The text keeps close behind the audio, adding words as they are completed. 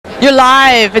You're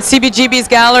live at CBGB's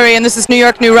gallery, and this is New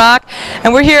York New Rock.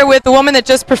 And we're here with the woman that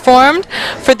just performed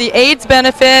for the AIDS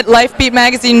benefit, LifeBeat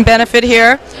magazine benefit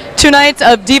here. 2 nights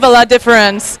of Diva La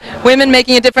Difference, women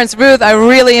making a difference. Ruth, I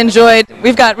really enjoyed.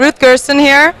 We've got Ruth Gerson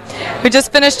here, who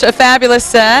just finished a fabulous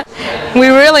set. We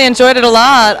really enjoyed it a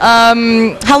lot.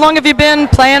 How long have you been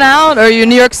playing out? Are you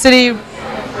New York City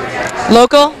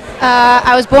local?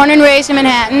 I was born and raised in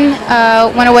Manhattan,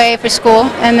 went away for school,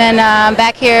 and then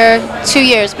back here 2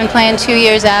 years, been playing 2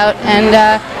 years out, and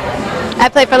I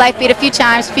played for LifeBeat a few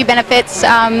times, a few benefits.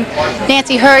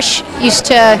 Nancy Hirsch used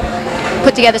to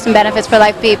put together some benefits for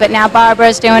LifeBeat, but now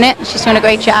Barbara's doing it. She's doing a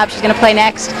great job. She's going to play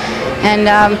next, and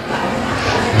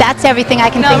that's everything I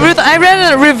can think of. Ruth, I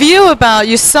read a review about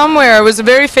you somewhere. It was a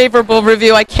very favorable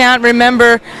review. I can't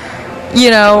remember, you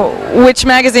know, which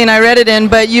magazine I read it in,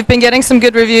 but you've been getting some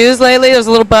good reviews lately. There's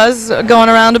a little buzz going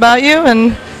around about you,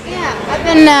 and yeah, I've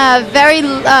been very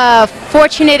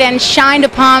fortunate and shined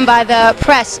upon by the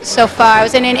press so far. I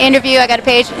was in an interview. I got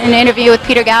an interview with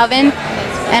Peter Galvin,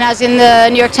 and I was in the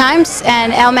New York Times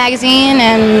and Elle magazine,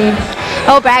 and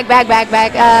brag,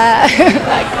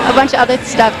 a bunch of other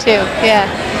stuff too. Yeah.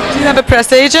 Do you have a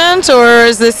press agent, or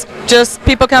is this just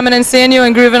people coming and seeing you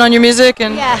and grooving on your music?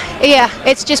 And yeah,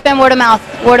 it's just been word of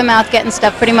mouth getting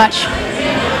stuff pretty much.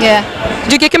 Yeah.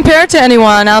 Do you get compared to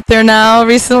anyone out there now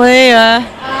recently?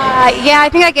 Yeah, I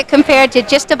think I get compared to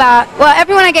just about, well,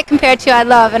 everyone I get compared to I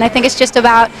love, and I think it's just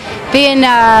about being,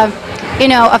 you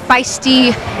know, a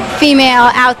feisty female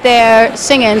out there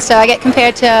singing. So I get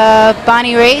compared to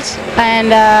Bonnie Raitt and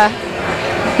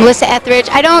Melissa Etheridge.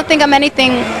 I don't think I'm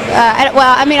anything,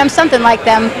 well, I mean, I'm something like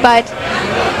them, but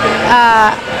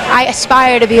I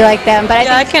aspire to be like them. But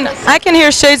I can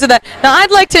hear shades of that. Now,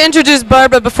 I'd like to introduce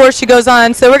Barbara before she goes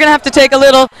on, so we're going to have to take a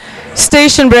little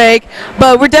station break,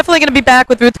 but we're definitely going to be back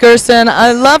with Ruth Gerson.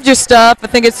 I loved your stuff. I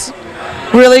think it's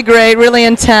really great, really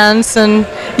intense, and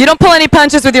you don't pull any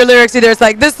punches with your lyrics either. It's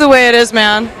like, this is the way it is,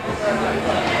 man.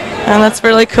 And that's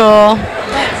really cool.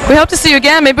 We hope to see you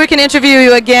again. Maybe we can interview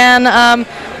you again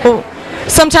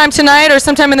sometime tonight or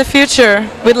sometime in the future.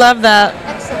 We'd love that.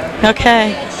 Excellent.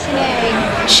 Okay.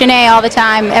 Shanae all the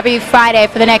time, every Friday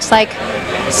for the next, like,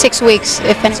 6 weeks.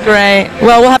 That's great.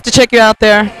 Well, we'll have to check you out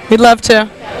there. We'd love to.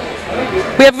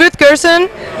 We have Ruth Gerson,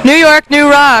 New York New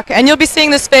Rock, and you'll be seeing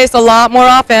this face a lot more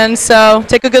often, so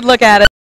take a good look at it.